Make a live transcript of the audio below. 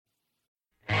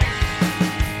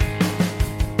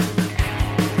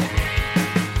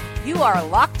are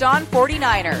Locked On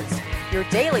 49ers, your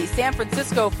daily San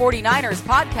Francisco 49ers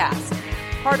podcast.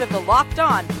 Part of the Locked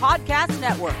On Podcast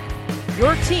Network,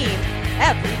 your team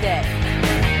every day.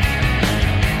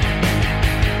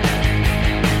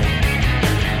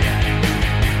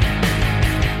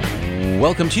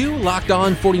 Welcome to Locked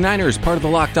On 49ers, part of the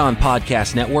Locked On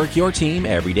Podcast Network, your team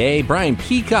every day. Brian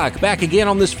Peacock back again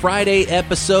on this Friday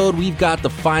episode. We've got the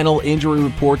final injury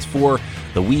reports for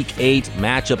the Week 8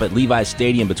 matchup at Levi's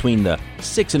Stadium between the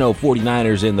 6-0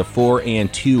 49ers and the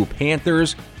 4-2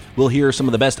 Panthers. We'll hear some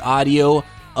of the best audio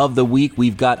of the week.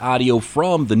 We've got audio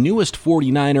from the newest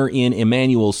 49er in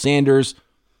Emmanuel Sanders,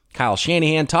 Kyle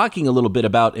Shanahan talking a little bit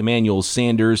about Emmanuel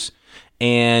Sanders,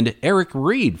 and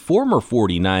Reid, former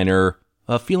 49er,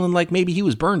 feeling like maybe he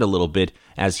was burned a little bit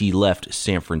as he left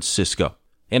San Francisco.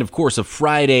 And of course, a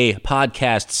Friday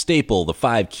podcast staple, the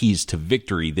 5 keys to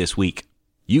victory this week.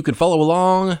 You can follow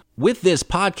along with this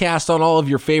podcast on all of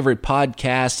your favorite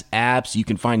podcast apps. You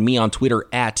can find me on Twitter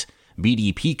at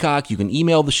BD Peacock. You can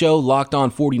email the show,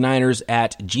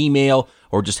 lockedon49ers@gmail.com,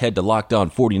 or just head to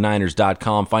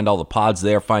lockedon49ers.com. Find all the pods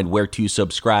there, find where to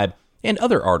subscribe, and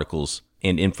other articles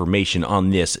and information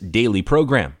on this daily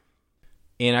program.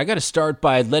 And I got to start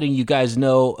by letting you guys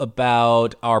know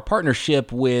about our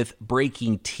partnership with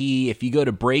Breaking Tea. If you go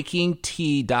to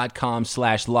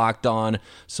breakingtea.com/lockedon,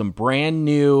 some brand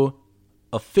new,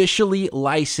 officially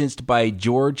licensed by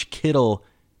George Kittle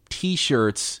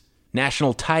t-shirts,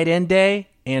 National Tight End Day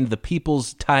and the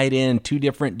People's Tight End, 2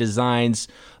 different designs.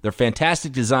 They're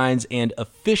fantastic designs and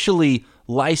officially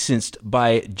licensed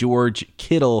by George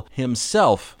Kittle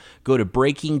himself. Go to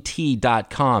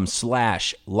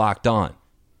breakingtea.com/lockedon.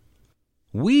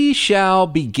 We shall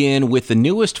begin with the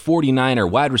newest 49er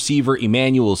wide receiver,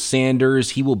 Emmanuel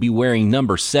Sanders. He will be wearing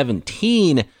number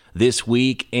 17 this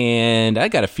week, and I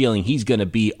got a feeling he's going to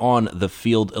be on the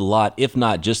field a lot, if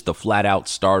not just the flat-out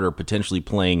starter, potentially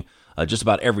playing just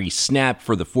about every snap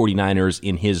for the 49ers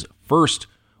in his first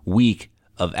week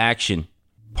of action.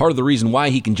 Part of the reason why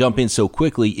he can jump in so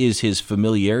quickly is his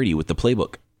familiarity with the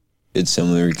playbook. It's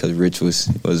similar because Rich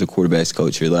was a quarterback's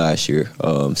coach here last year.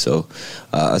 So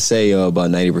I say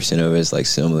about 90% of it is like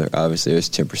similar. Obviously, there's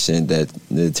 10% that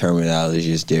the terminology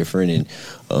is different,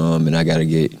 and I got to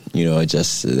get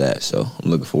adjusted to that. So I'm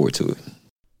looking forward to it.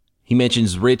 He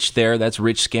mentions Rich there. That's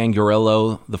Rich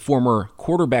Scangarello, the former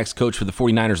quarterback's coach for the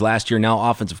 49ers last year, now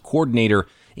offensive coordinator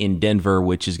in Denver,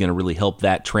 which is going to really help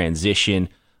that transition.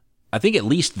 I think at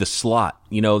least the slot,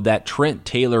 that Trent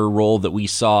Taylor role that we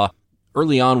saw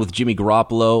early on with Jimmy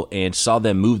Garoppolo and saw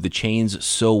them move the chains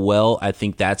so well. I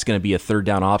think that's going to be a third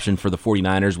down option for the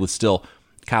 49ers with still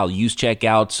Kyle Juszczyk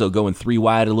out, so going 3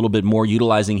 wide a little bit more,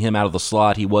 utilizing him out of the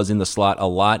slot. He was in the slot a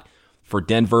lot for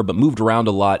Denver, but moved around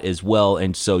a lot as well,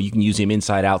 and so you can use him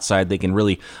inside, outside. They can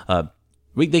really,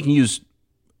 they can use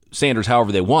Sanders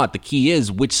however they want. The key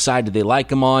is, which side do they like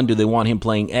him on? Do they want him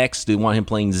playing X? Do they want him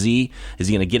playing Z? Is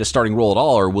he going to get a starting role at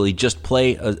all, or will he just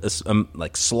play a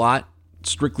slot,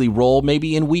 strictly role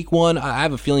maybe in week 1? I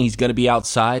have a feeling he's going to be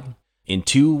outside in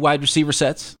 2 wide receiver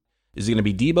sets. Is it going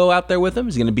to be Debo out there with him?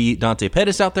 Is it going to be Dante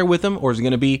Pettis out there with him? Or is it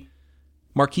going to be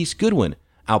Marquise Goodwin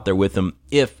out there with him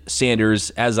if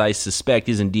Sanders, as I suspect,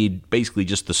 is indeed basically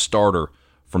just the starter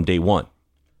from day 1?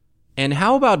 And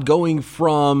how about going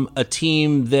from a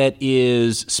team that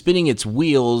is spinning its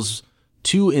wheels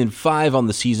 2-5 on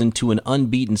the season to an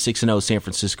unbeaten 6-0 San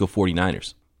Francisco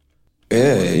 49ers?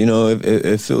 Yeah,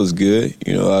 it feels good.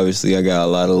 Obviously I got a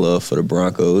lot of love for the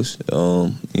Broncos.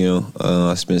 I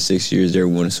spent 6 years there,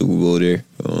 won a Super Bowl there.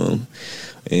 I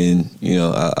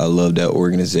love that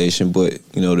organization. But,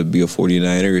 to be a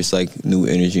 49er, it's like new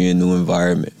energy and new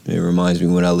environment. It reminds me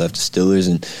when I left the Steelers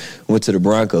and went to the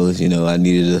Broncos. I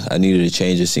needed a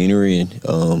change of scenery, and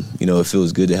it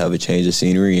feels good to have a change of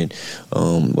scenery. And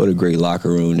what a great locker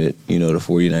room that the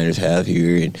 49ers have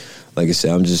here. And like I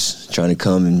said, I'm just trying to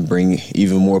come and bring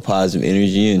even more positive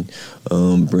energy and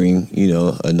bring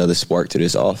another spark to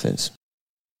this offense.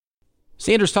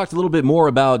 Sanders talked a little bit more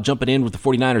about jumping in with the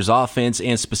 49ers offense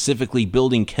and specifically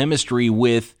building chemistry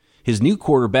with his new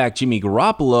quarterback, Jimmy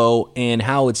Garoppolo, and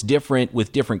how it's different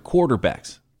with different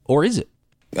quarterbacks. Or is it?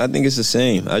 I think it's the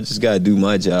same. I just got to do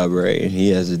my job right, and he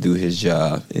has to do his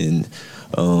job. And,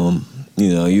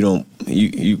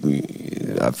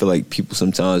 I feel like people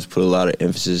sometimes put a lot of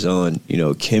emphasis on,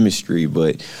 chemistry.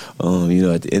 But,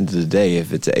 at the end of the day,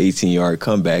 if it's an 18-yard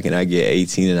comeback and I get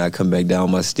 18 and I come back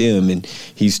down my stem and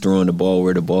he's throwing the ball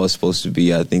where the ball is supposed to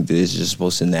be, I think that it's just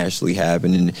supposed to naturally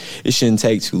happen. And it shouldn't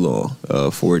take too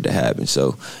long for it to happen.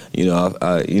 So,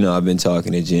 I've been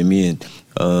talking to Jimmy, and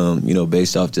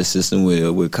Based off the system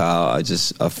with Kyle,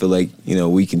 I feel like,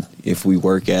 we can, if we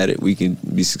work at it, we can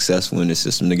be successful in the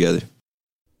system together.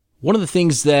 One of the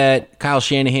things that Kyle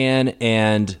Shanahan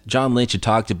and John Lynch had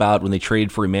talked about when they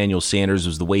traded for Emmanuel Sanders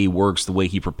was the way he works, the way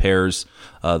he prepares,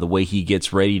 the way he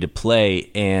gets ready to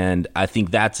play. And I think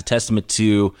that's a testament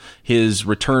to his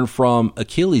return from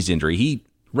Achilles injury. He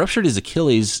ruptured his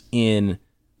Achilles in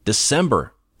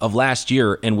December of last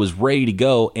year and was ready to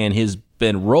go and has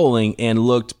been rolling and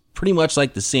looked pretty much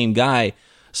like the same guy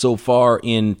so far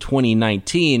in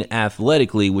 2019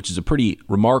 athletically, which is a pretty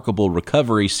remarkable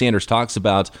recovery. Sanders talks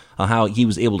about how he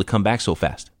was able to come back so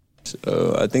fast.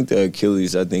 I think the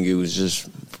Achilles, it was just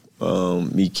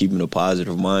me keeping a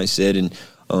positive mindset and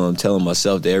telling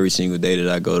myself that every single day that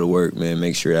I go to work, man,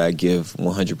 make sure that I give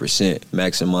 100%,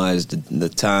 maximize the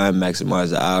time, maximize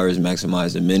the hours,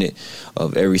 maximize the minute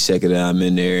of every second that I'm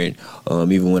in there.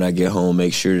 And even when I get home,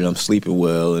 make sure that I'm sleeping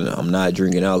well and I'm not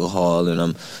drinking alcohol and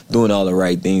I'm doing all the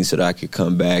right things so that I could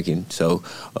come back. And so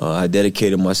I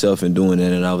dedicated myself in doing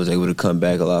that, and I was able to come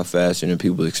back a lot faster than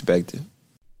people expected.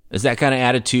 Is that kind of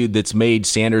attitude that's made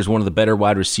Sanders one of the better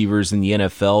wide receivers in the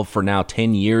NFL for now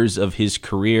 10 years of his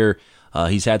career?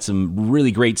 He's had some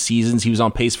really great seasons. He was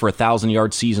on pace for a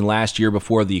 1,000-yard season last year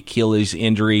before the Achilles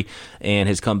injury and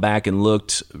has come back and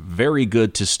looked very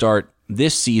good to start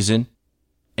this season.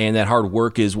 And that hard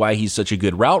work is why he's such a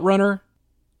good route runner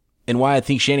and why I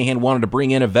think Shanahan wanted to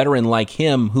bring in a veteran like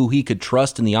him who he could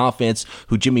trust in the offense,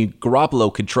 who Jimmy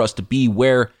Garoppolo could trust to be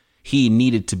where he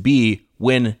needed to be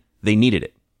when they needed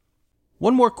it.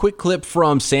 One more quick clip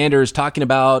from Sanders talking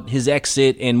about his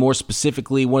exit and more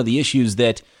specifically one of the issues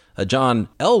that John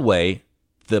Elway,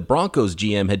 the Broncos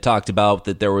GM, had talked about,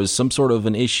 that there was some sort of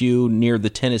an issue near the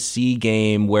Tennessee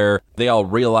game where they all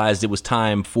realized it was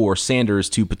time for Sanders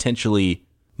to potentially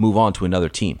move on to another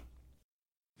team.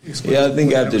 Yeah, I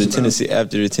think after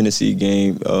the Tennessee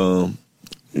game,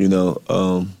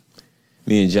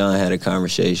 me and John had a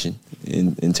conversation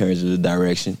in terms of the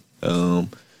direction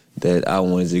that I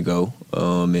wanted to go,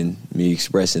 and me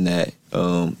expressing that,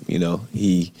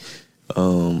 he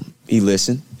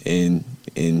listened. And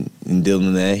in dealing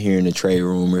with that, hearing the trade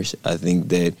rumors, I think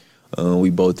that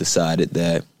we both decided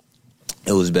that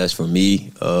it was best for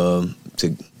me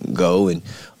to go. And,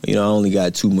 I only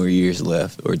got 2 more years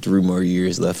left or 3 more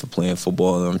years left for playing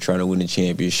football, and I'm trying to win a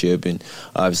championship. And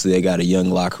obviously they got a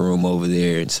young locker room over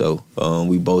there. And so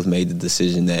we both made the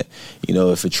decision that,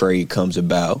 if a trade comes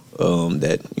about,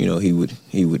 that,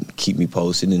 he would keep me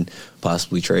posted and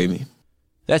possibly trade me.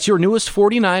 That's your newest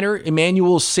 49er,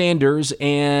 Emmanuel Sanders,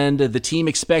 and the team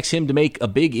expects him to make a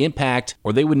big impact,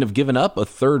 or they wouldn't have given up a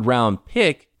 3rd-round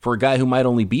pick for a guy who might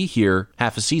only be here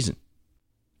half a season.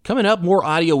 Coming up, more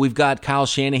audio. We've got Kyle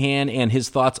Shanahan and his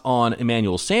thoughts on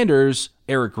Emmanuel Sanders,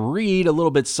 Eric Reid, a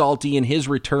little bit salty in his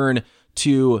return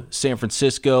to San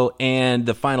Francisco, and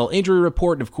the final injury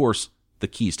report, and of course, the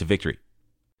keys to victory.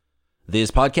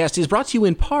 This podcast is brought to you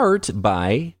in part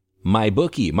by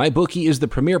MyBookie. MyBookie is the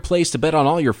premier place to bet on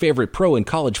all your favorite pro and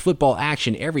college football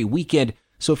action every weekend.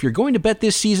 So if you're going to bet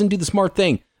this season, do the smart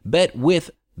thing. Bet with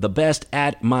the best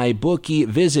at MyBookie.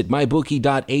 Visit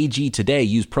mybookie.ag today.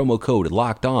 Use promo code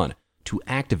LOCKEDON to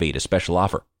activate a special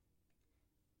offer.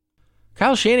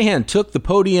 Kyle Shanahan took the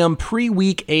podium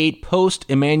pre-Week 8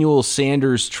 post-Emmanuel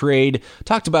Sanders trade.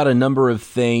 Talked about a number of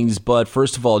things, but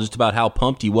first of all, just about how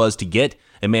pumped he was to get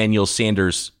Emmanuel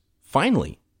Sanders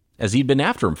finally, as he'd been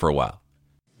after him for a while.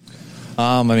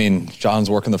 John's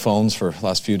working the phones for the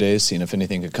last few days, seeing if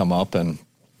anything could come up, and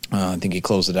I think he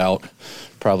closed it out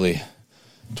probably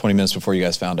 20 minutes before you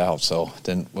guys found out, so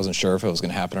wasn't sure if it was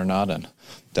going to happen or not, and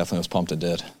definitely was pumped it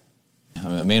did.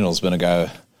 Emmanuel's been a guy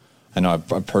I know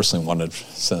I personally wanted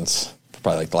since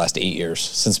probably the last 8 years,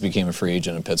 since he became a free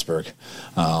agent in Pittsburgh.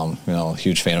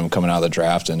 Huge fan of him coming out of the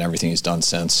draft and everything he's done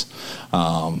since.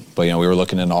 But we were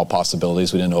looking into all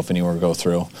possibilities. We didn't know if any were going to go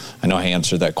through. I know I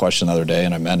answered that question the other day,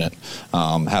 and I meant it.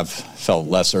 Have felt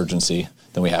less urgency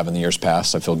than we have in the years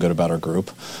past. I feel good about our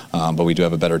group. But we do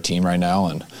have a better team right now,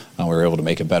 and we were able to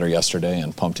make it better yesterday,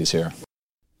 and pumped he's here.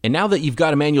 And now that you've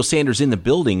got Emmanuel Sanders in the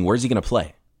building, where's he going to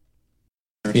play?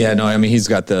 Yeah, he's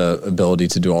got the ability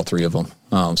to do all three of them.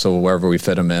 So wherever we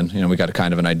fit him in, we got a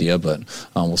kind of an idea, but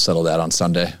we'll settle that on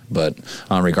Sunday. But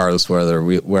regardless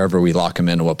wherever we lock him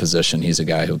into what position, he's a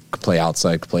guy who could play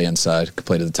outside, could play inside, could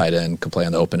play to the tight end, could play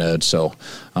on the open edge. So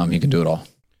he can do it all.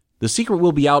 The secret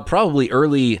will be out probably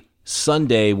early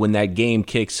Sunday when that game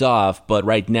kicks off. But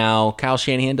right now, Kyle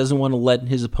Shanahan doesn't want to let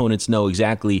his opponents know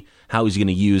exactly how he's going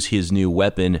to use his new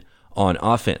weapon on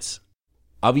offense.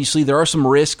 Obviously, there are some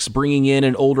risks bringing in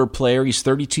an older player. He's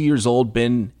 32 years old,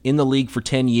 been in the league for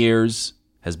 10 years,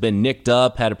 has been nicked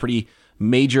up, had a pretty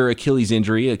major Achilles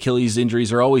injury. Achilles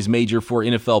injuries are always major for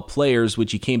NFL players,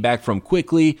 which he came back from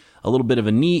quickly. A little bit of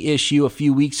a knee issue a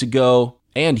few weeks ago,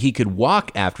 and he could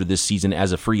walk after this season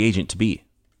as a free agent to be.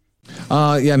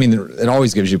 Yeah, I mean, it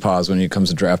always gives you pause when it comes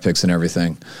to draft picks and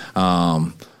everything.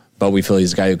 But we feel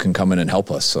he's a guy who can come in and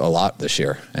help us a lot this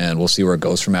year, and we'll see where it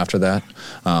goes from after that.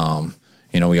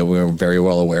 We're very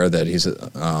well aware that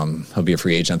he'll be a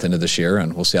free agent at the end of this year,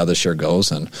 and we'll see how this year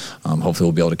goes, and hopefully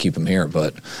we'll be able to keep him here.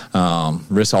 But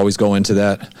risks always go into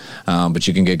that, but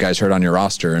you can get guys hurt on your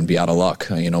roster and be out of luck,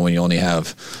 when you only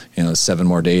have 7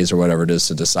 more days or whatever it is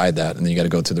to decide that, and then you got to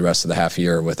go through the rest of the half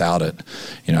year without it.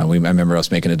 I remember us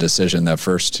making a decision that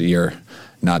first year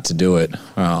not to do it.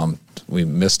 We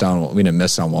didn't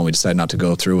miss on one. We decided not to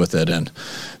go through with it, and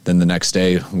then the next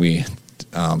day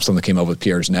something came up with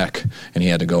Pierre's neck, and he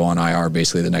had to go on IR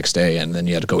basically the next day, and then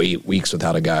you had to go 8 weeks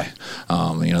without a guy.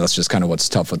 That's just kind of what's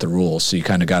tough with the rules. So you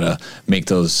kind of got to make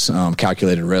those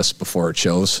calculated risks before it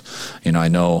shows. I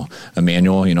know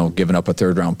Emmanuel, giving up a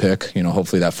 3rd-round pick.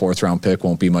 Hopefully that 4th-round pick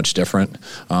won't be much different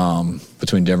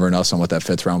between Denver and us on what that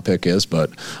 5th-round pick is. But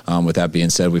with that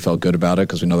being said, we felt good about it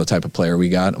because we know the type of player we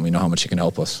got, and we know how much he can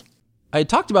help us. I had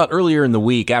talked about earlier in the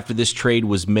week after this trade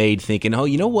was made, thinking,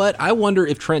 you know what? I wonder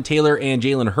if Trent Taylor and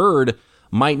Jalen Hurd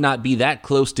might not be that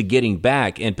close to getting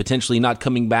back and potentially not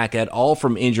coming back at all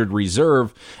from injured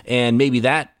reserve. And maybe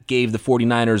that gave the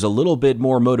 49ers a little bit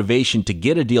more motivation to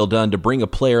get a deal done, to bring a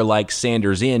player like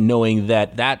Sanders in, knowing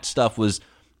that stuff was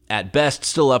at best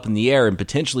still up in the air and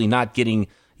potentially not getting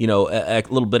a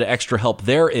little bit of extra help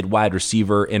there at wide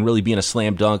receiver, and really being a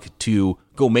slam dunk to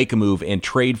go make a move and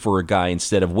trade for a guy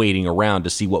instead of waiting around to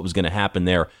see what was going to happen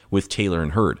there with Taylor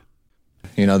and Hurd.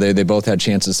 They both had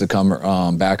chances to come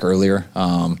back earlier.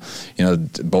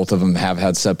 Both of them have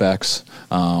had setbacks,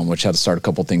 which had to start a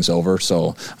couple things over.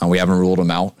 So we haven't ruled them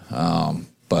out.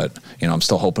 But I'm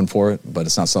still hoping for it, but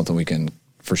it's not something we can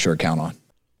for sure count on.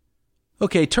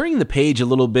 Okay, turning the page a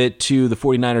little bit to the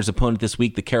 49ers opponent this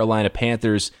week, the Carolina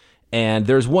Panthers, and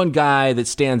there's one guy that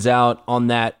stands out on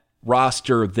that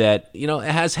roster that,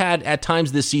 has had at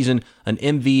times this season an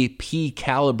MVP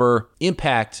caliber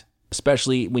impact,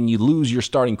 especially when you lose your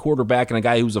starting quarterback and a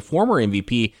guy who's a former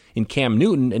MVP in Cam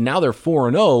Newton, and now they're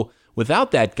 4-0 without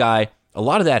that guy. A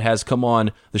lot of that has come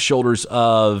on the shoulders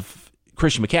of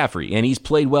Christian McCaffrey, and he's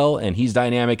played well, and he's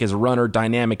dynamic as a runner,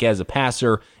 dynamic as a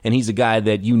passer, and he's a guy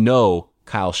that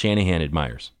Kyle Shanahan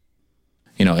admires.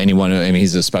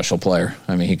 He's a special player.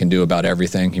 He can do about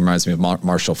everything. He reminds me of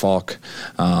Marshall Faulk.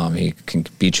 He can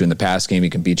beat you in the pass game. He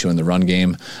can beat you in the run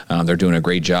game. They're doing a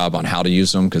great job on how to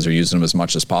use them because they're using them as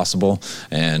much as possible.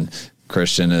 And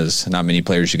Christian is not many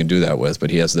players you can do that with, but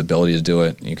he has the ability to do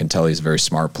it. You can tell he's a very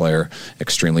smart player,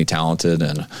 extremely talented,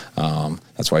 and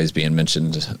that's why he's being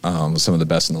mentioned some of the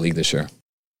best in the league this year.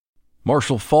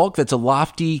 Marshall Faulk, that's a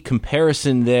lofty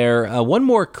comparison there. One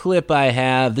more clip I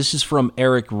have. This is from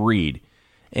Eric Reid.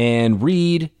 And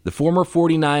Reid, the former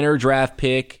 49er draft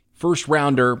pick, first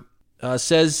rounder,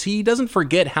 says he doesn't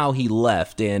forget how he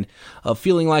left, and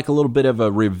feeling like a little bit of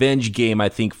a revenge game, I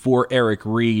think, for Eric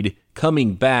Reid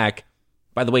coming back.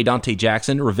 By the way, Dante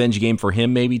Jackson, a revenge game for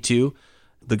him maybe too.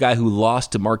 The guy who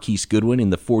lost to Marquise Goodwin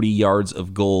in the 40 yards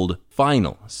of gold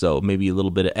final. So maybe a little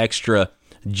bit of extra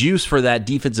juice for that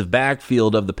defensive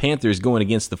backfield of the Panthers going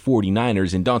against the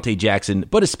 49ers and Dante Jackson,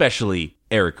 but especially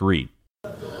Eric Reid.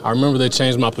 I remember they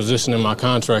changed my position in my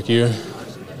contract year.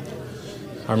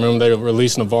 I remember they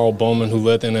released Navarro Bowman, who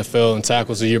led the NFL in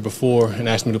tackles the year before, and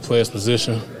asked me to play his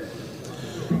position.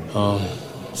 So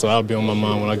that'll be on my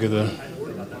mind when I get there.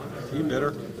 Are you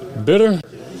bitter? Bitter?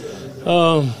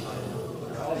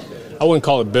 I wouldn't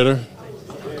call it bitter.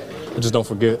 I just don't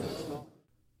forget.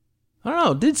 I don't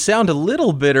know. It did sound a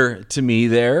little bitter to me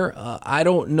there. I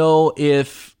don't know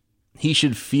if he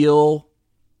should feel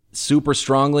super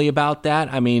strongly about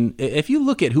that. I mean, if you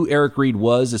look at who Eric Reid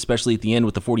was, especially at the end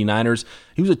with the 49ers,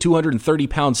 he was a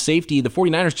 230-pound safety. The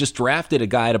 49ers just drafted a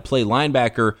guy to play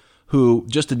linebacker who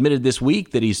just admitted this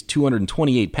week that he's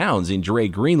 228 pounds in Dre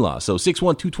Greenlaw. So 6'1",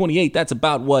 228, that's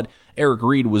about what Eric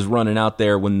Reid was running out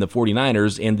there when the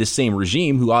 49ers and this same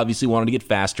regime, who obviously wanted to get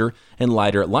faster and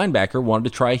lighter at linebacker, wanted to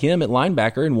try him at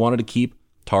linebacker and wanted to keep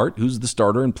Tart, who's the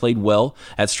starter and played well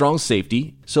at strong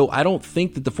safety. So I don't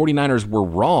think that the 49ers were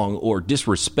wrong or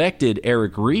disrespected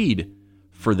Eric Reid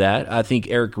for that. I think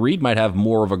Eric Reid might have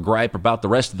more of a gripe about the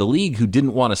rest of the league who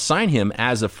didn't want to sign him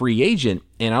as a free agent.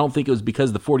 And I don't think it was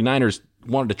because the 49ers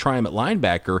wanted to try him at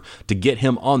linebacker to get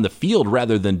him on the field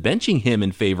rather than benching him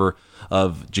in favor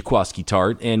of Jaquiski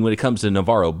Tart. And when it comes to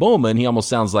Navarro Bowman, he almost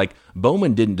sounds like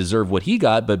Bowman didn't deserve what he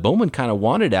got, but Bowman kind of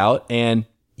wanted out. And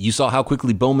You saw how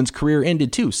quickly Bowman's career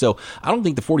ended too. So I don't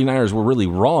think the 49ers were really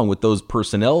wrong with those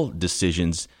personnel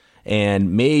decisions.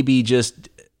 And maybe just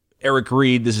Eric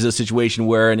Reid, this is a situation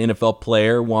where an NFL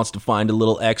player wants to find a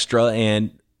little extra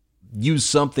and use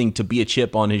something to be a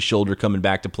chip on his shoulder coming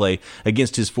back to play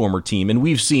against his former team. And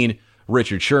we've seen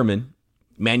Richard Sherman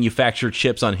manufacture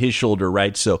chips on his shoulder,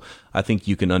 right? So I think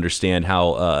you can understand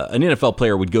how an NFL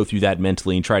player would go through that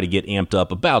mentally and try to get amped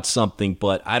up about something.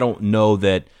 But I don't know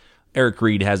that Eric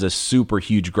Reid has a super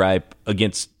huge gripe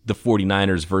against the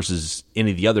 49ers versus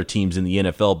any of the other teams in the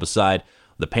NFL beside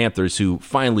the Panthers, who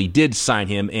finally did sign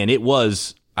him. And it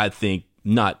was, I think,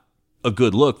 not a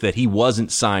good look that he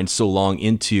wasn't signed so long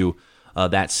into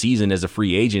that season as a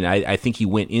free agent. I think he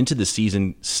went into the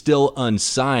season still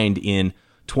unsigned in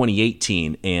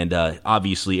 2018, and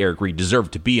obviously Eric Reid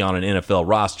deserved to be on an NFL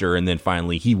roster, and then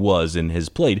finally he was and has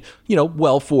played,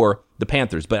 well for the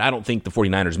Panthers. But I don't think the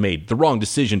 49ers made the wrong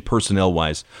decision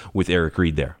personnel-wise with Eric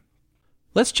Reid there.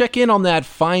 Let's check in on that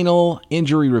final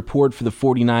injury report for the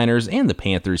 49ers and the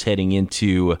Panthers heading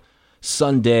into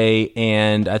Sunday,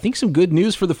 and I think some good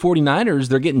news for the 49ers.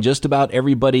 They're getting just about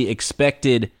everybody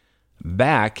expected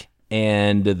back,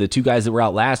 and the two guys that were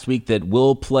out last week that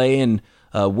will play and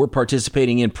were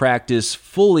participating in practice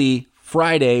fully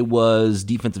Friday was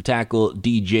defensive tackle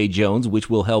DJ Jones, which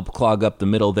will help clog up the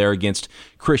middle there against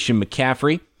Christian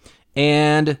McCaffrey,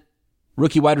 and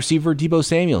rookie wide receiver Deebo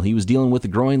Samuel. He was dealing with the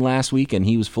groin last week, and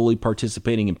he was fully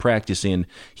participating in practice, and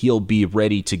he'll be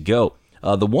ready to go.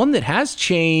 The one that has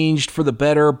changed for the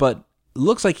better, but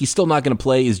looks like he's still not going to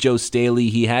play, is Joe Staley.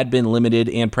 He had been limited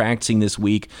and practicing this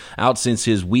week, out since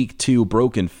his week 2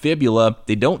 broken fibula.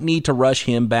 They don't need to rush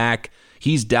him back.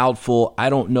 He's doubtful.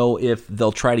 I don't know if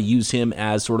they'll try to use him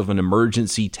as sort of an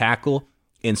emergency tackle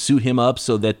and suit him up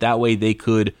so that way they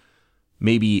could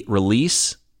maybe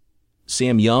release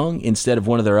Sam Young instead of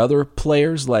one of their other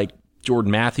players like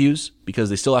Jordan Matthews, because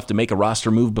they still have to make a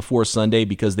roster move before Sunday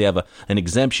because they have an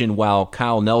exemption, while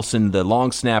Kyle Nelson, the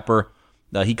long snapper,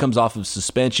 he comes off of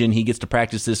suspension. He gets to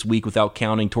practice this week without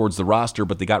counting towards the roster,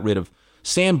 but they got rid of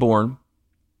Sanborn,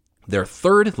 their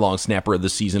third long snapper of the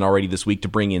season already this week, to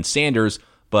bring in Sanders,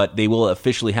 but they will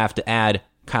officially have to add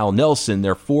Kyle Nelson,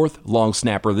 their fourth long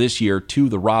snapper this year, to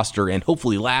the roster, and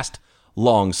hopefully last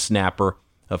long snapper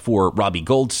for Robbie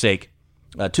Gold's sake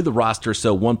to the roster.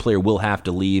 So one player will have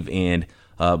to leave, and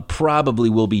probably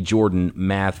will be Jordan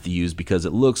Matthews, because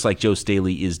it looks like Joe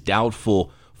Staley is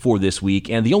doubtful for this week.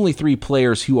 And the only 3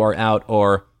 players who are out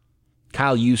are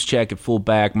Kyle Juszczyk at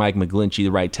fullback, Mike McGlinchey,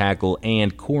 the right tackle,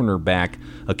 and cornerback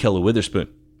Ahkello Witherspoon.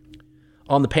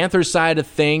 On the Panthers side of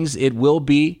things, it will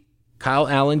be Kyle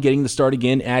Allen getting the start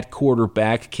again at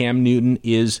quarterback. Cam Newton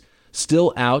is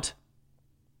still out.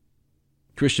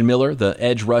 Christian Miller, the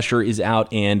edge rusher, is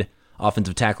out, and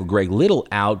offensive tackle Greg Little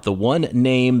out. The one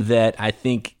name that I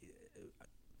think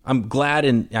I'm glad,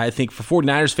 and I think for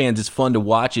 49ers fans it's fun to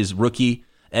watch, is rookie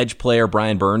edge player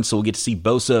Brian Burns. So we'll get to see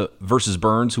Bosa versus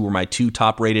Burns, who were my 2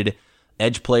 top-rated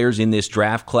edge players in this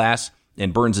draft class.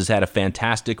 And Burns has had a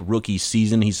fantastic rookie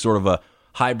season. He's sort of a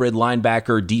hybrid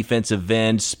linebacker, defensive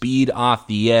end, speed off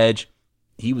the edge.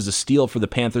 He was a steal for the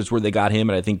Panthers where they got him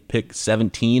at, I think, pick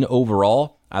 17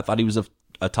 overall. I thought he was a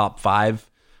top 5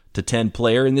 to 10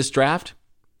 player in this draft.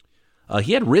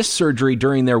 He had wrist surgery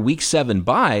during their Week 7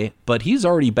 bye, but he's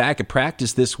already back at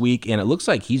practice this week, and it looks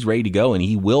like he's ready to go, and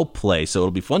he will play. So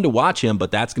it'll be fun to watch him, but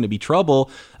that's going to be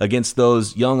trouble against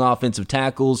those young offensive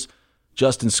tackles,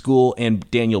 Justin Skule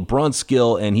and Daniel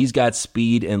Brunskill, and he's got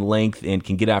speed and length and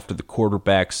can get after the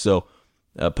quarterback, so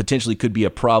potentially could be a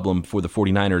problem for the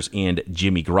 49ers and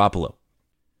Jimmy Garoppolo.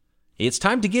 It's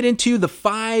time to get into the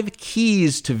 5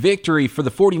 keys to victory for the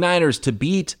 49ers to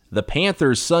beat the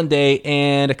Panthers Sunday,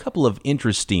 and a couple of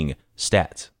interesting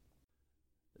stats.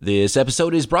 This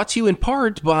episode is brought to you in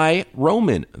part by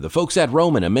Roman. The folks at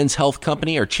Roman, a men's health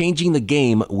company, are changing the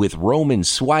game with Roman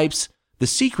Swipes, the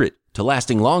secret to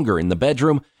lasting longer in the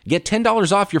bedroom. Get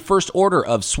 $10 off your first order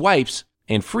of swipes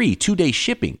and free 2-day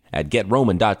shipping at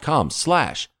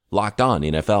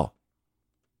GetRoman.com/LockedOnNFL.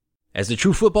 As a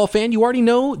true football fan, you already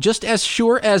know, just as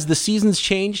sure as the seasons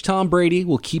change, Tom Brady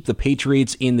will keep the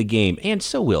Patriots in the game, and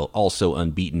so will also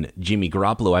unbeaten Jimmy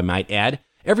Garoppolo, I might add.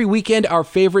 Every weekend, our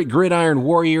favorite gridiron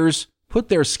warriors put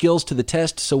their skills to the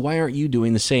test, so why aren't you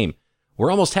doing the same? We're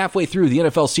almost halfway through the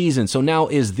NFL season, so now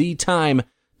is the time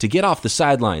to get off the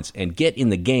sidelines and get in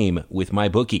the game with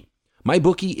MyBookie.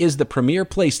 MyBookie is the premier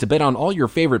place to bet on all your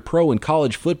favorite pro and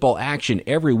college football action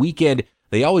every weekend.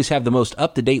 They always have the most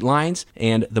up-to-date lines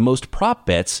and the most prop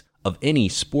bets of any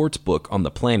sports book on the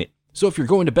planet. So if you're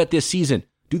going to bet this season,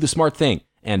 do the smart thing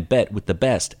and bet with the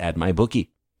best at MyBookie.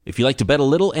 If you like to bet a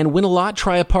little and win a lot,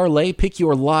 try a parlay. Pick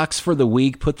your locks for the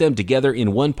week, put them together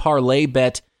in one parlay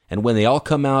bet, and when they all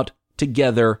come out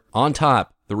together on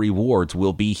top, the rewards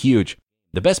will be huge.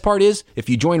 The best part is, if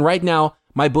you join right now,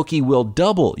 MyBookie will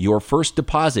double your first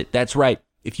deposit. That's right.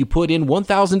 If you put in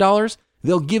 $1,000,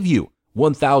 they'll give you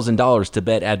 $1,000 to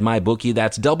bet at MyBookie.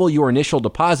 That's double your initial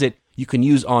deposit you can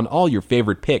use on all your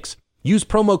favorite picks. Use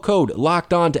promo code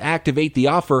LOCKEDON to activate the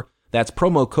offer. That's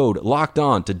promo code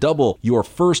LOCKEDON to double your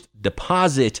first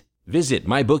deposit. Visit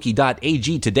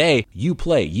mybookie.ag today. You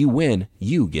play, you win,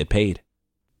 you get paid.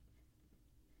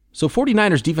 So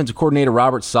 49ers defensive coordinator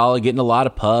Robert Saleh getting a lot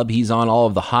of pub. He's on all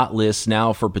of the hot lists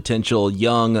now for potential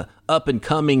young,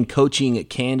 up-and-coming coaching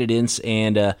candidates.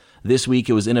 And this week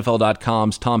it was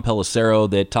NFL.com's Tom Pelissero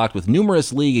that talked with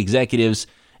numerous league executives,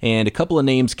 and a couple of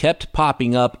names kept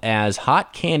popping up as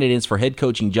hot candidates for head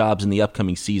coaching jobs in the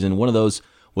upcoming season. One of those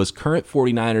was current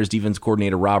 49ers defense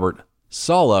coordinator Robert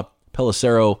Saleh.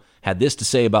 Pelissero had this to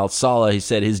say about Saleh. He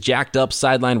said his jacked-up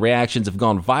sideline reactions have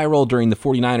gone viral during the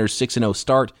 49ers' 6-0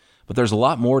 start, but there's a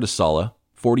lot more to Saleh,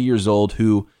 40 years old,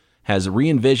 who has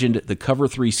re-envisioned the cover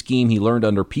 3 scheme he learned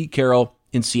under Pete Carroll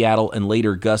in Seattle and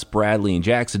later Gus Bradley in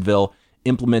Jacksonville,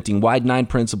 implementing wide 9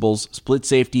 principles, split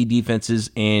safety defenses,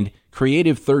 and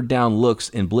creative third down looks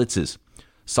and blitzes.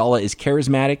 Saleh is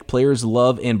charismatic, players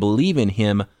love and believe in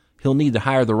him. He'll need to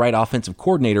hire the right offensive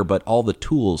coordinator, but all the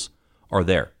tools are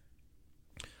there.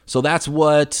 So that's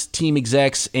what team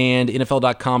execs and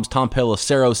NFL.com's Tom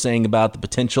Pelissero saying about the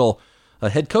potential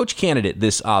head coach candidate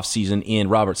this offseason in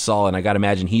Robert Saleh. And I got to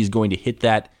imagine he's going to hit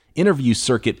that interview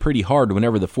circuit pretty hard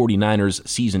whenever the 49ers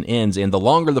season ends. And the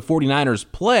longer the 49ers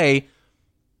play,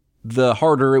 the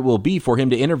harder it will be for him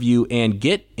to interview and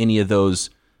get any of those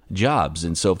jobs.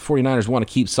 And so if the 49ers want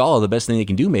to keep Saleh, the best thing they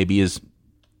can do maybe is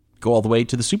go all the way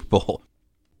to the Super Bowl.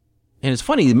 And it's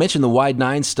funny, you mentioned the wide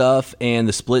 9 stuff and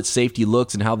the split safety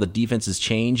looks and how the defense has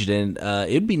changed. And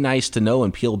it'd be nice to know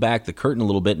and peel back the curtain a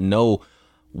little bit and know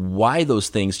why those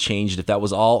things changed, if that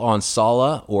was all on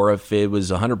Saleh or if it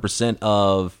was 100%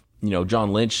 of,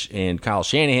 John Lynch and Kyle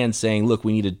Shanahan saying, look,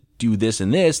 we need to do this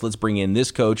and this. Let's bring in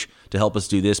this coach to help us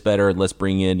do this better. And let's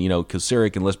bring in,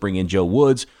 Kosirik, and let's bring in Joe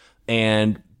Woods.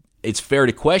 And it's fair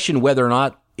to question whether or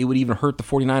not it would even hurt the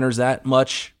 49ers that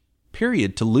much,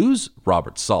 period, to lose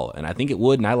Robert Saleh. And I think it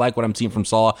would, and I like what I'm seeing from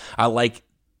Saleh. I like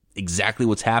exactly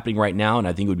what's happening right now, and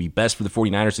I think it would be best for the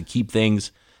 49ers to keep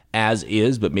things as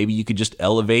is, but maybe you could just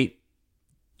elevate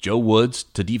Joe Woods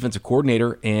to defensive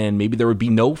coordinator, and maybe there would be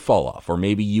no fall off. Or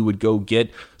maybe you would go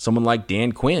get someone like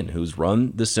Dan Quinn, who's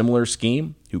run the similar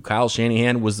scheme, who Kyle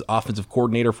Shanahan was offensive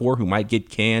coordinator for, who might get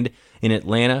canned in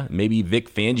Atlanta. Maybe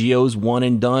Vic Fangio's one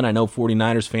and done. I know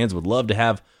 49ers fans would love to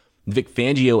have Vic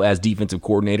Fangio as defensive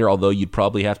coordinator, although you'd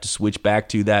probably have to switch back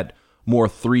to that more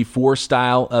 3-4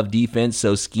 style of defense,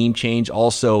 so scheme change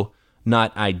also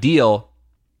not ideal.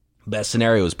 Best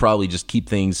scenario is probably just keep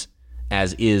things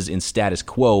as is in status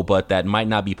quo, but that might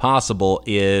not be possible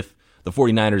if the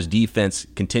 49ers defense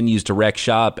continues to wreck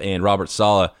shop and Robert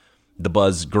Saleh, the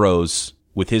buzz grows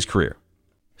with his career.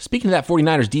 Speaking of that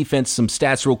 49ers defense, some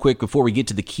stats real quick before we get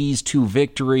to the keys to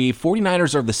victory.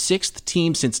 49ers are the 6th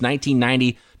team since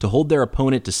 1990 to hold their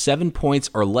opponent to 7 points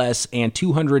or less and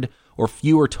 200 or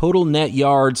fewer total net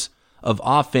yards of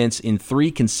offense in 3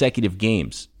 consecutive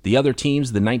games. The other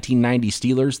teams, the 1990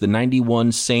 Steelers, the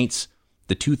 91 Saints,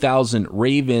 the 2000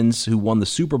 Ravens, who won the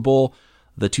Super Bowl,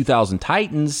 the 2000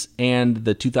 Titans, and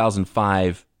the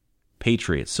 2005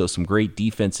 Patriots. So some great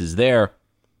defenses there.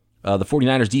 The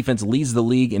 49ers defense leads the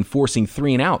league in forcing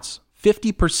 3-and-outs.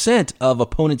 50% of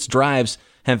opponents' drives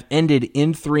have ended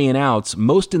in 3-and-outs,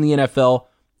 most in the NFL,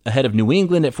 ahead of New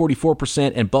England at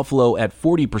 44% and Buffalo at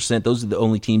 40%. Those are the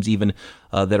only teams even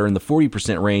that are in the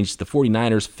 40% range. The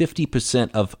 49ers, 50%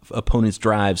 of opponents'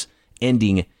 drives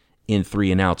ending in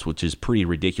 3-and-outs, which is pretty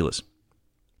ridiculous.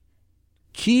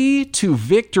 Key to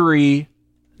victory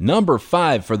number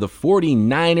 5 for the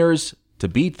 49ers to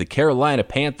beat the Carolina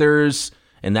Panthers,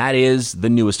 and that is the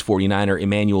newest 49er,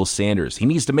 Emmanuel Sanders. He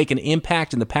needs to make an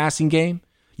impact in the passing game.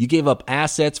 You gave up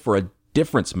assets for a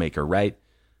difference maker, right?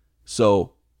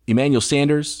 So Emmanuel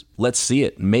Sanders, let's see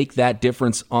it. Make that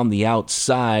difference on the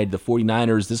outside. The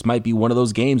 49ers, this might be one of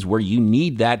those games where you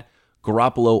need that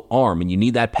Garoppolo arm and you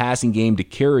need that passing game to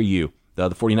carry you. The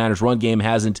 49ers run game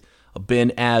hasn't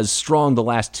been as strong the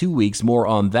last 2 weeks. More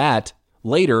on that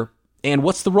later. And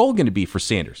what's the role going to be for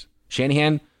Sanders?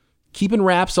 Shanahan keeping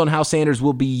wraps on how Sanders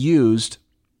will be used.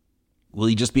 Will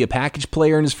he just be a package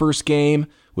player in his first game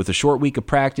with a short week of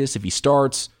practice? If he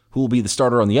starts, who will be the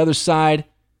starter on the other side?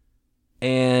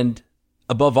 And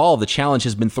above all, the challenge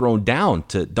has been thrown down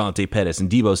to Dante Pettis and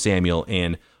Deebo Samuel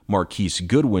and Marquise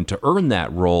Goodwin to earn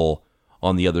that role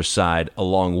on the other side,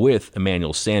 along with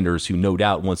Emmanuel Sanders, who no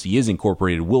doubt, once he is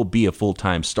incorporated, will be a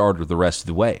full-time starter the rest of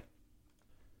the way.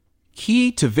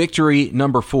 Key to victory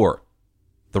number 4,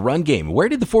 the run game. Where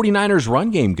did the 49ers run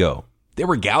game go? They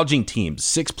were gouging teams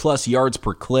 6+ yards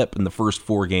per clip in the first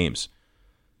 4 games.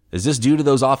 Is this due to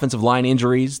those offensive line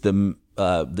injuries? The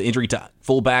injury to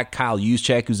fullback Kyle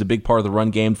Juszczyk, who's a big part of the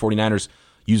run game. 49ers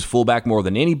use fullback more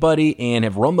than anybody and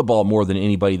have run the ball more than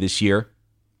anybody this year.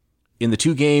 In the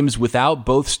 2 games without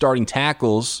both starting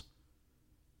tackles,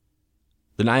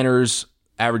 the Niners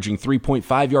averaging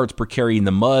 3.5 yards per carry in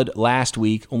the mud last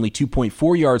week, only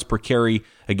 2.4 yards per carry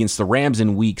against the Rams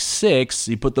in week 6.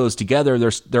 You put those together,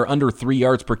 they're under 3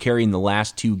 yards per carry in the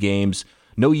last 2 games.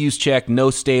 No Juszczyk, no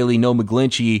Staley, no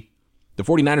McGlinchey. The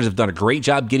 49ers have done a great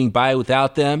job getting by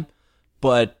without them,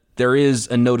 but there is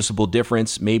a noticeable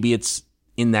difference. Maybe it's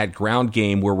in that ground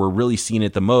game where we're really seeing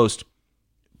it the most.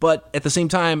 But at the same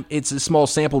time, it's a small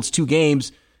sample. It's 2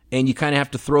 games, and you kind of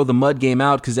have to throw the mud game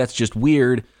out because that's just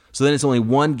weird. So then it's only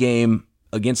 1 game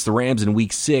against the Rams in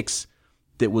week 6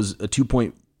 that was a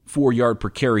 2.4 yard per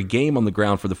carry game on the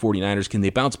ground for the 49ers. Can they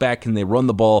bounce back? Can they run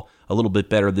the ball a little bit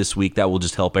better this week? That will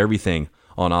just help everything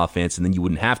on offense, and then you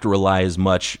wouldn't have to rely as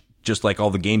much, just like all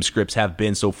the game scripts have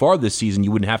been so far this season.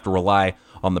 You wouldn't have to rely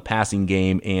on the passing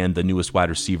game and the newest wide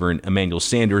receiver in Emmanuel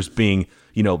Sanders being,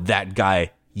 that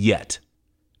guy yet.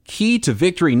 Key to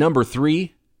victory number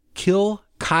 3, kill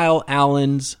Kyle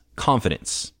Allen's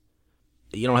confidence.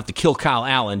 You don't have to kill Kyle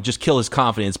Allen, just kill his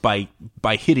confidence by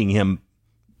hitting him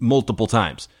multiple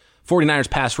times. 49ers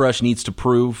pass rush needs to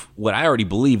prove what I already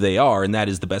believe they are, and that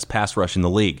is the best pass rush in the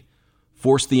league.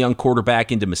 Force the young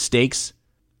quarterback into mistakes.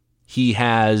 He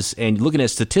has, and looking at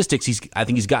statistics, I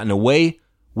think he's gotten away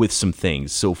with some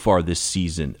things so far this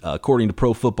season. According to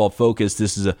Pro Football Focus,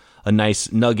 this is a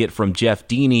nice nugget from Jeff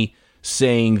Deeney,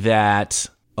 saying that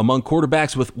among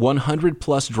quarterbacks with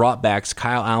 100-plus dropbacks,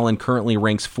 Kyle Allen currently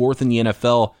ranks 4th in the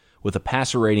NFL with a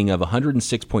passer rating of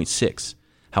 106.6.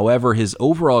 However, his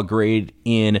overall grade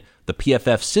in the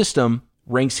PFF system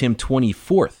ranks him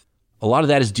 24th. A lot of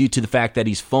that is due to the fact that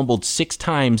he's fumbled 6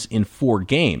 times in 4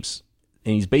 games.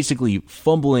 And he's basically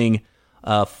fumbling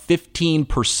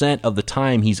 15% of the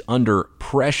time he's under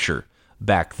pressure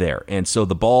back there. And so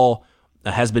the ball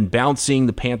has been bouncing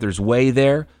the Panthers' way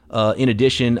there. In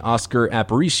addition, Oscar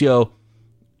Aparicio,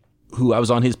 who I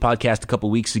was on his podcast a couple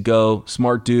weeks ago,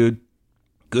 smart dude,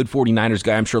 good 49ers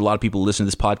guy. I'm sure a lot of people who listen to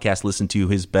this podcast listen to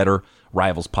his Better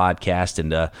Rivals podcast.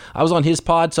 And I was on his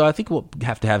pod, so I think we'll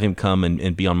have to have him come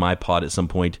and be on my pod at some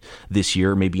point this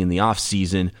year, maybe in the off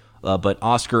season. But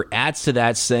Oscar adds to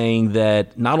that, saying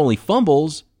that not only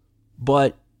fumbles,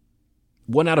 but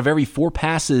 1 out of every 4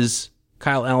 passes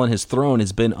Kyle Allen has thrown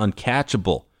has been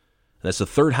uncatchable. That's the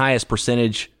 3rd highest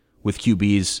percentage with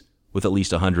QBs with at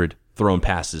least 100 thrown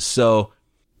passes. So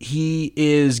he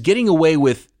is getting away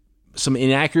with some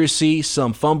inaccuracy,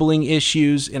 some fumbling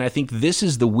issues, and I think this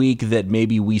is the week that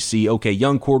maybe we see, okay,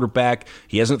 young quarterback,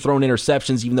 he hasn't thrown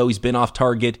interceptions even though he's been off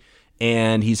target,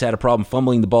 and he's had a problem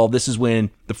fumbling the ball. This is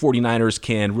when the 49ers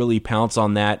can really pounce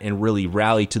on that and really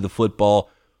rally to the football,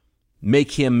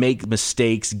 make him make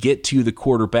mistakes, get to the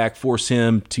quarterback, force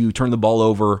him to turn the ball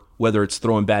over, whether it's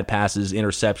throwing bad passes,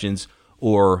 interceptions,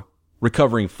 or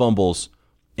recovering fumbles,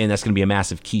 and that's going to be a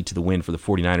massive key to the win for the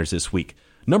 49ers this week.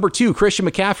 Number 2, Christian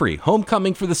McCaffrey,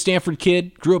 homecoming for the Stanford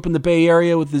kid, grew up in the Bay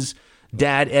Area with his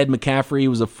dad, Ed McCaffrey. He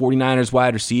was a 49ers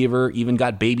wide receiver, even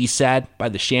got babysat by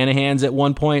the Shanahans at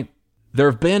one point. There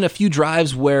have been a few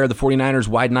drives where the 49ers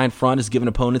wide 9 front has given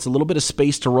opponents a little bit of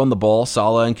space to run the ball.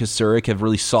 Saleh and Kasarik have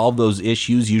really solved those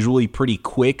issues, usually pretty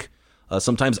quick,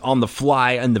 sometimes on the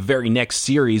fly in the very next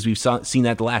series. We've seen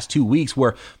that the last 2 weeks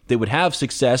where they would have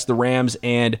success, the Rams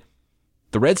and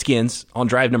the Redskins, on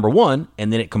drive number 1,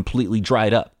 and then it completely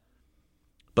dried up.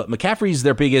 But McCaffrey's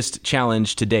their biggest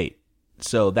challenge to date.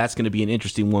 So that's going to be an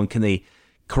interesting one. Can they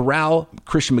corral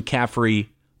Christian McCaffrey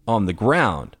on the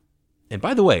ground? And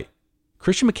by the way,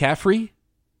 Christian McCaffrey,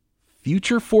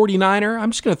 future 49er,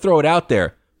 I'm just going to throw it out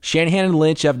there. Shanahan and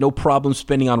Lynch have no problem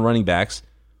spending on running backs.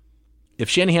 If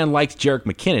Shanahan liked Jerick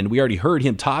McKinnon, we already heard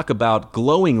him talk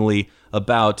glowingly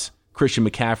about Christian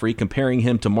McCaffrey, comparing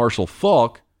him to Marshall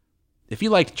Faulk. If he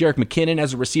liked Jerick McKinnon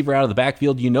as a receiver out of the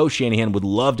backfield, you know Shanahan would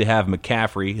love to have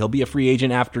McCaffrey. He'll be a free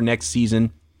agent after next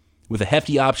season with a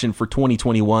hefty option for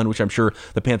 2021, which I'm sure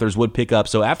the Panthers would pick up.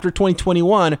 So after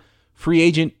 2021, free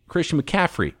agent Christian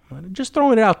McCaffrey. Just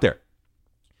throwing it out there.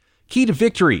 Key to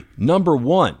victory, number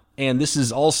 1. And this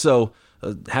is also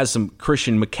has some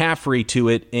Christian McCaffrey to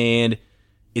it, and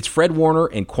It's Fred Warner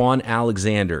and Quan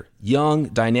Alexander. Young,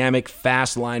 dynamic,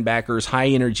 fast linebackers,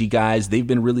 high-energy guys. They've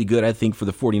been really good, I think, for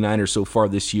the 49ers so far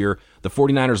this year. The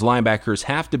 49ers linebackers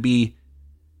have to be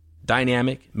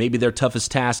dynamic. Maybe their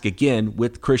toughest task, again,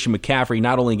 with Christian McCaffrey,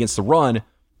 not only against the run,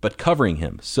 but covering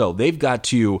him. So they've got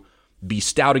to be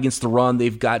stout against the run.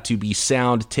 They've got to be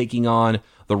sound taking on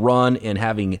the run and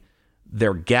having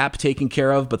their gap taken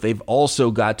care of, but they've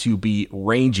also got to be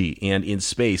rangy and in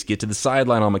space, get to the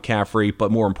sideline on McCaffrey, but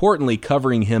more importantly,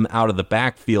 covering him out of the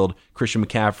backfield. Christian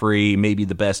McCaffrey, maybe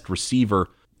the best receiver.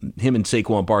 Him and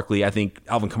Saquon Barkley, I think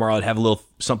Alvin Kamara would have a little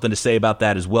something to say about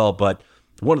that as well, but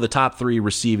one of the top 3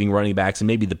 receiving running backs and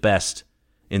maybe the best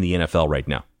in the NFL right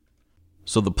now.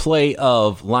 So the play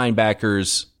of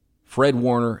linebackers Fred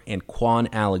Warner and Quan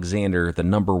Alexander, the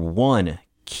number 1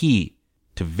 key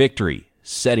to victory,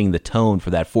 setting the tone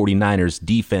for that 49ers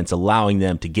defense, allowing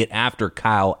them to get after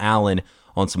Kyle Allen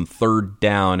on some third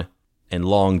down and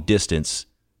long distance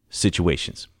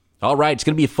situations. All right, it's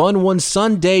going to be a fun one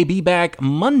Sunday. Be back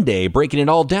Monday, breaking it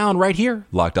all down right here,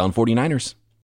 Locked On 49ers.